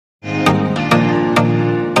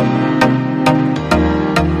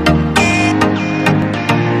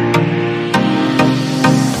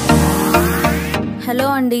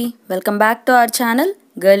అండి, welcome back to our channel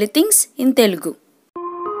girlythingsintelugu.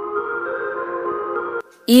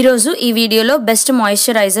 ఈరోజు ఈ వీడియోలో బెస్ట్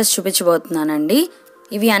మాయిశ్చరైజర్స్ చూపించబోతున్నానండి.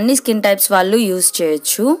 ఇవి అన్ని స్కిన్ టైప్స్ వాళ్ళు యూజ్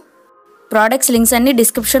చేయొచ్చు. ప్రోడక్ట్స్ లింక్స్ అన్ని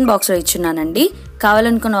డిస్క్రిప్షన్ బాక్స్లో ఇచ్చున్నానండి.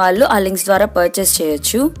 కావాలనుకున్న వాళ్ళు ఆ లింక్స్ ద్వారా పర్చేస్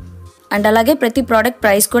చేయొచ్చు. అండ్ అలాగే ప్రతి ప్రోడక్ట్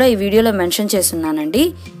ప్రైస్ కూడా ఈ వీడియోలో మెన్షన్ చేస్తున్నానండి.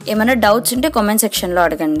 ఏమైనా డౌట్స్ ఉంటే కామెంట్ సెక్షన్లో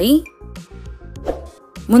అడగండి.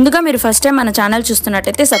 ముందుగా మీరు ఫస్ట్ టైం మన ఛానల్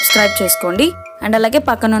చూస్తున్నట్టయితే సబ్స్క్రైబ్ చేసుకోండి. అండ్ అలాగే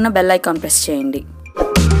పక్కన ఉన్న బెల్ ఐకాన్ ప్రెస్ చేయండి.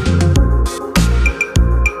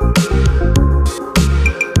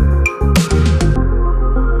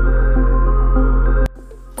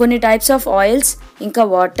 కొన్ని టైప్స్ ఆఫ్ ఆయిల్స్, ఇంకా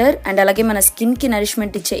వాటర్ అండ్ అలాగే మన స్కిన్కి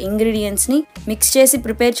నరిష్మెంట్ ఇచ్చే ఇంగ్రీడియంట్స్ని మిక్స్ చేసి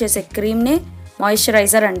ప్రిపేర్ చేసే క్రీమ్నే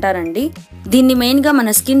మాయిశ్చరైజర్ అంటారండి. దీన్ని మెయిన్గా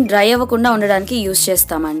మన స్కిన్ డ్రై అవ్వకుండా ఉండడానికి యూజ్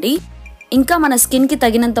చేస్తామండి. ఇంకా మన స్కిన్కి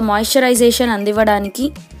తగినంత మాయిశ్చరైజేషన్ అందివ్వడానికి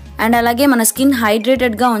అండ్ అలాగే మన స్కిన్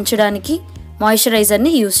హైడ్రేటెడ్గా ఉంచడానికి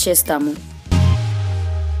మాయిశ్చరైజర్ని యూజ్ చేస్తాము.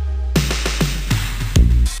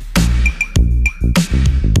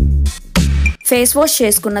 ఫేస్ వాష్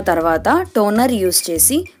చేసుకున్న తర్వాత టోనర్ యూజ్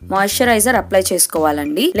చేసి మాయిశ్చరైజర్ అప్లై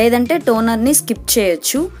చేసుకోవాలండి. లేదంటే టోనర్ని స్కిప్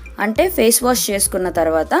చేయొచ్చు. అంటే ఫేస్ వాష్ చేసుకున్న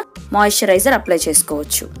తర్వాత మాయిశ్చరైజర్ అప్లై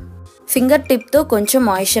చేసుకోవచ్చు. ఫింగర్ టిప్తో కొంచెం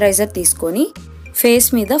మాయిశ్చరైజర్ తీసుకొని ఫేస్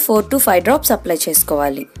మీద 4 to 5 డ్రాప్స్ అప్లై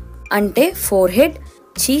చేసుకోవాలి. అంటే ఫోర్ హెడ్,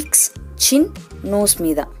 చీక్స్, చిన్, నోస్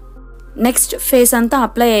మీద. నెక్స్ట్ ఫేస్ అంతా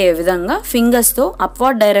అప్లై అయ్యే విధంగా ఫింగర్స్తో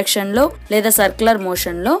అప్వర్డ్ డైరెక్షన్లో లేదా సర్క్యులర్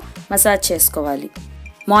మోషన్లో మసాజ్ చేసుకోవాలి.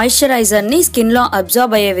 మాయిశ్చరైజర్ని స్కిన్లో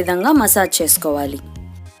అబ్జార్బ్ అయ్యే విధంగా మసాజ్ చేసుకోవాలి.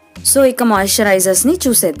 సో ఇక మాయిశ్చరైజర్స్ని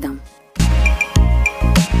చూసేద్దాం.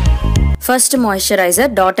 First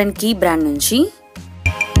moisturiser dot and key brand నుంచి.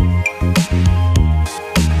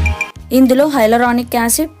 ఇందులో హైలరానిక్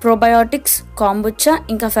యాసిడ్, ప్రోబయోటిక్స్, కాంబుచా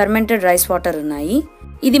ఇంకా ఫెర్మెంటెడ్ రైస్ వాటర్ ఉన్నాయి.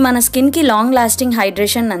 ఇది మన స్కిన్కి లాంగ్ లాస్టింగ్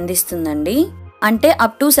హైడ్రేషన్ అందిస్తుందండి. అంటే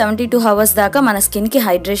అప్ టు 72 hours దాకా మన స్కిన్కి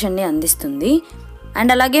హైడ్రేషన్ని అందిస్తుంది.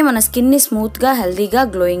 అండ్ అలాగే మన స్కిన్ని స్మూత్గా, హెల్దీగా,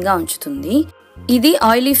 గ్లోయింగ్గా ఉంచుతుంది. ఇది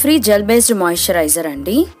oily free gel based moisturiser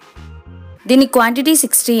అండి. దీని quantity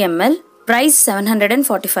 60 ml, price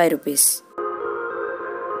 745 rupees.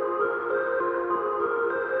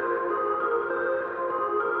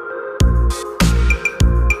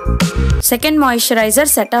 Second moisturiser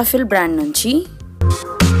Cetaphil brand నుంచి.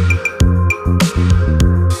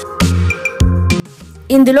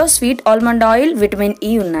 ఇందులో sweet almond oil, vitamin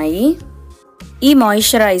E ఉన్నాయి. ఈ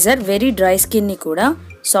మాయిశ్చరైజర్ వెరీ డ్రై స్కిన్ని కూడా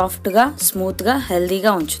సాఫ్ట్గా, స్మూత్గా,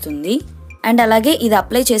 హెల్దీగా ఉంచుతుంది. అండ్ అలాగే ఇది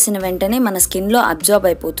అప్లై చేసిన వెంటనే మన స్కిన్లో అబ్జార్బ్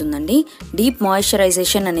అయిపోతుందండి. డీప్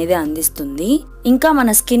మాయిశ్చరైజేషన్ అనేది అందిస్తుంది. ఇంకా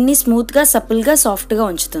మన స్కిన్ని స్మూత్గా, సపుల్గా, సాఫ్ట్గా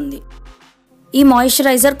ఉంచుతుంది. ఈ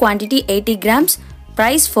moisturiser quantity 80 grams,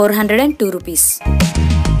 price 402 rupees.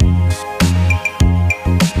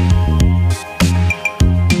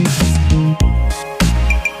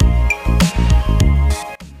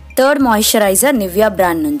 Third moisturiser Nivea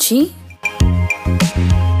brand నుంచి.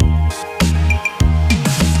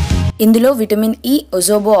 ఇందులో విటమిన్ ఈ,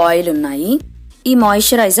 ఒజోబో ఆయిల్ ఉన్నాయి. ఈ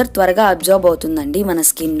మాయిశ్చరైజర్ త్వరగా అబ్జార్బ్ అవుతుందండి మన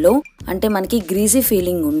స్కిన్లో. అంటే మనకి గ్రీజీ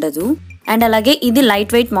ఫీలింగ్ ఉండదు. అండ్ అలాగే ఇది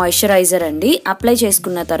లైట్ వెయిట్ మాయిశ్చరైజర్ అండి. అప్లై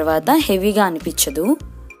చేసుకున్న తర్వాత హెవీగా అనిపించదు.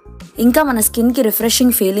 ఇంకా మన స్కిన్కి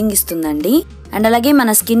రిఫ్రెషింగ్ ఫీలింగ్ ఇస్తుందండి. అండ్ అలాగే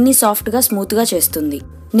మన స్కిన్ని సాఫ్ట్గా, స్మూత్గా చేస్తుంది.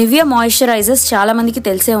 నివియా మాయిశ్చరైజర్స్ చాలా మందికి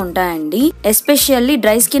తెలిసే ఉంటాయండి. ఎస్పెషల్లీ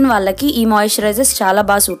డ్రై స్కిన్ వాళ్ళకి ఈ మాయిశ్చరైజర్స్ చాలా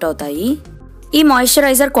బాగా సూట్ అవుతాయి. ఈ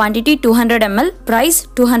moisturiser quantity 200 ml, price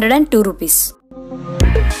 202 rupees.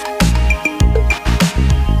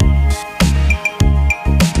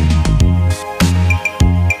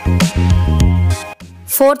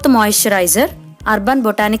 Fourth moisturiser urban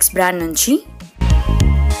Botanics brand నుంచి.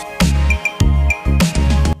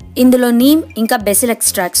 ఇందులో నీమ్ ఇంకా బెసిల్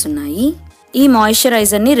ఎక్స్ట్రాక్ట్స్ ఉన్నాయి. ఈ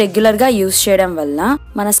మాయిశ్చరైజర్ని రెగ్యులర్గా యూజ్ చేయడం వల్ల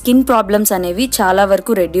మన స్కిన్ ప్రాబ్లమ్స్ అనేవి చాలా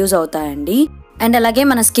వరకు రెడ్యూస్ అవుతాయండి. అండ్ అలాగే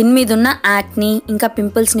మన స్కిన్ మీద ఉన్న యాక్ని ఇంకా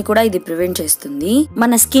పింపుల్స్ని కూడా ఇది ప్రివెంట్ చేస్తుంది.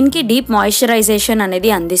 మన స్కిన్కి డీప్ మాయిశ్చరైజేషన్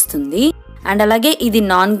అనేది అందిస్తుంది. అండ్ అలాగే ఇది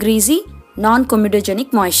non greasy, non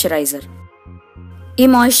comedogenic moisturiser. ఈ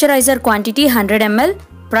moisturiser quantity 100 ml,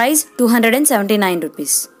 price 279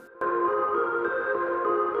 rupees.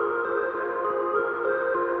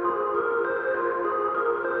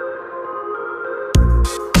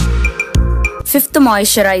 Fifth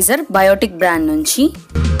moisturiser Biotique brand నుంచి.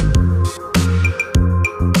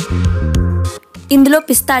 ఇందులో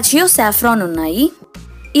పిస్తాచియో, సాఫ్రాన్ ఉన్నాయి.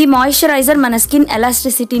 ఈ మాయిశ్చరైజర్ మన స్కిన్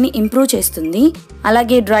ఎలాస్టిసిటీని ఇంప్రూవ్ చేస్తుంది.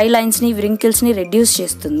 అలాగే డ్రై లైన్స్ని, వ్రింకిల్స్ని రెడ్యూస్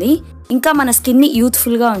చేస్తుంది. ఇంకా మన స్కిన్ని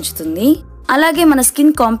యూత్ఫుల్గా ఉంచుతుంది. అలాగే మన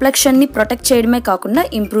స్కిన్ కాంప్లెక్షన్ని ప్రొటెక్ట్ చేయడమే కాకుండా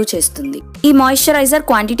ఇంప్రూవ్ చేస్తుంది. ఈ moisturiser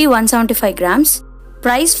quantity 175 grams,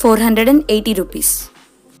 price 480 rupees.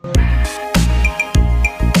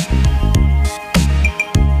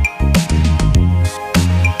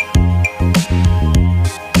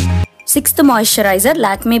 Sixth moisturiser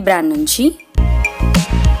Lakme brand నుంచి.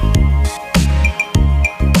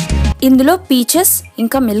 ఇందులో పీచెస్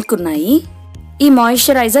ఇంకా మిల్క్ ఉన్నాయి. ఈ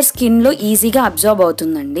మాయిశ్చరైజర్ స్కిన్ లో ఈజీగా అబ్జార్బ్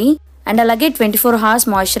అవుతుందండి. అండ్ అలాగే 24 hours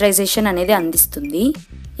మాయిశ్చరైజేషన్ అనేది అందిస్తుంది.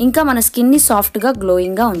 ఇంకా మన స్కిన్ ని సాఫ్ట్ గా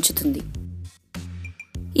గ్లోయింగ్ గా ఉంచుతుంది.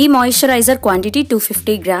 ఈ moisturiser quantity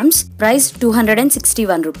 250 grams, price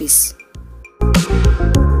 261 rupees.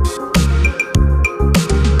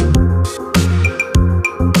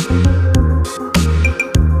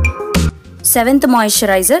 Seventh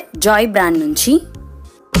moisturiser Joy brand నుంచి.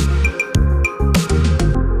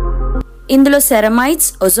 ఇందులో సెరమైడ్స్,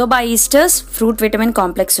 ఓజోబా ఈస్టర్స్, ఫ్రూట్ విటమిన్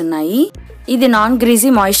కాంప్లెక్స్ ఉన్నాయి. ఇది నాన్ గ్రీజీ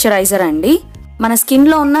మాయిశ్చరైజర్ అండి. మన స్కిన్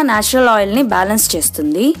లో ఉన్న నేచురల్ ఆయిల్ ని బ్యాలెన్స్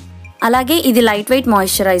చేస్తుంది. అలాగే ఇది లైట్ వెయిట్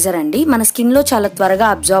మాయిశ్చరైజర్ అండి. మన స్కిన్ లో చాలా త్వరగా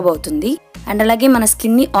అబ్జార్బ్ అవుతుంది. అండ్ అలాగే మన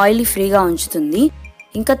స్కిన్ ని ఆయిలీ ఫ్రీగా ఉంచుతుంది.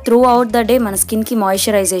 ఇంకా త్రూ అవుట్ ద డే మన స్కిన్ కి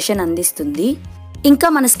మాయిశ్చరైజేషన్ అందిస్తుంది. ఇంకా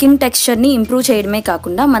మన స్కిన్ టెక్స్చర్ ని ఇంప్రూవ్ చేయడమే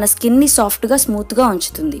కాకుండా మన స్కిన్ ని సాఫ్ట్ గా స్మూత్ గా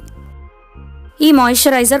ఉంచుతుంది. ఈ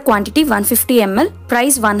moisturiser quantity 150 ml,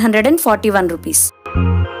 price 141 rupees.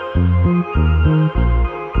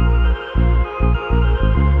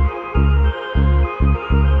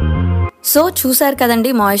 So చూసారు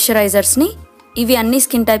కదండి మాయిశ్చరైజర్స్ ని. ఇవి అన్ని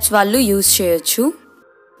స్కిన్ టైప్స్ వాళ్ళు యూజ్ చేయొచ్చు.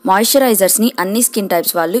 మాయిశ్చరైజర్స్ ని అన్ని స్కిన్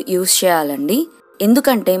టైప్స్ వాళ్ళు యూజ్ చేయాలండి.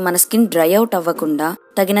 ఎందుకంటే మన స్కిన్ డ్రై అవుట్ అవ్వకుండా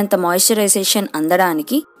తగినంత మాయిశ్చరైజేషన్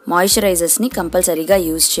అందడానికి మాయిశ్చరైజర్స్ ని కంపల్సరీగా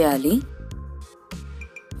యూజ్ చేయాలి.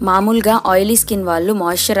 మామూలుగా ఆయిలీ స్కిన్ వాళ్ళు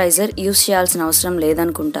మాయిశ్చరైజర్ యూజ్ చేయాల్సిన అవసరం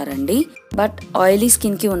లేదనుకుంటారండి. బట్ ఆయిలీ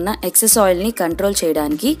స్కిన్ కి ఉన్న ఎక్సెస్ ఆయిల్ ని కంట్రోల్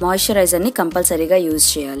చేయడానికి మాయిశ్చరైజర్ ని కంపల్సరీగా యూజ్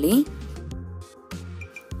చేయాలి.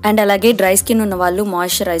 అండ్ అలాగే డ్రై స్కిన్ ఉన్న వాళ్ళు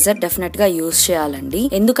మాయిశ్చరైజర్ డెఫినెట్ గా యూజ్ చేయాలండి.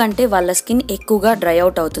 ఎందుకంటే వాళ్ళ స్కిన్ ఎక్కువగా డ్రై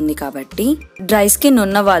అవుట్ అవుతుంది కాబట్టి. డ్రై స్కిన్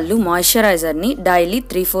ఉన్న వాళ్ళు మాయిశ్చరైజర్ ని డైలీ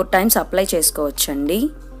 3-4 times అప్లై చేసుకోవచ్చండి.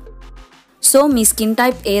 సో మీ స్కిన్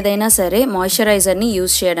టైప్ ఏదైనా సరే మాయిశ్చరైజర్ ని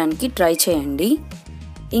యూజ్ చేయడానికి ట్రై చేయండి.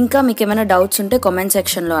 ఇంకా మీకు ఏమైనా డౌట్స్ ఉంటే కామెంట్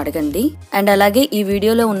సెక్షన్ లో అడగండి. అండ్ అలాగే ఈ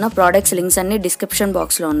వీడియోలో ఉన్న ప్రోడక్ట్స్ లింక్స్ అన్ని డిస్క్రిప్షన్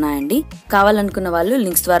బాక్స్ లో ఉన్నాయండి. కావాలనుకున్న వాళ్ళు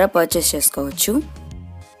లింక్స్ ద్వారా పర్చేస్ చేసుకోవచ్చు.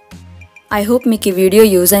 ఐ హోప్ మీకు ఈ వీడియో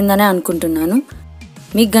యూజ్ అయిందనే అనుకుంటున్నాను.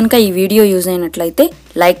 మీకు గనుక ఈ వీడియో యూజ్ అయినట్లయితే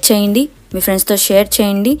లైక్ చేయండి, మీ ఫ్రెండ్స్తో షేర్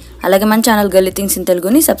చేయండి. అలాగే మన ఛానల్ గర్లీ థింగ్స్ ఇన్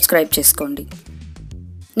తెలుగుని సబ్స్క్రైబ్ చేసుకోండి.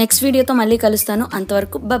 నెక్స్ట్ వీడియోతో మళ్ళీ కలుస్తాను.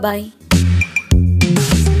 అంతవరకు bye.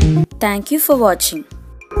 Thank you for watching.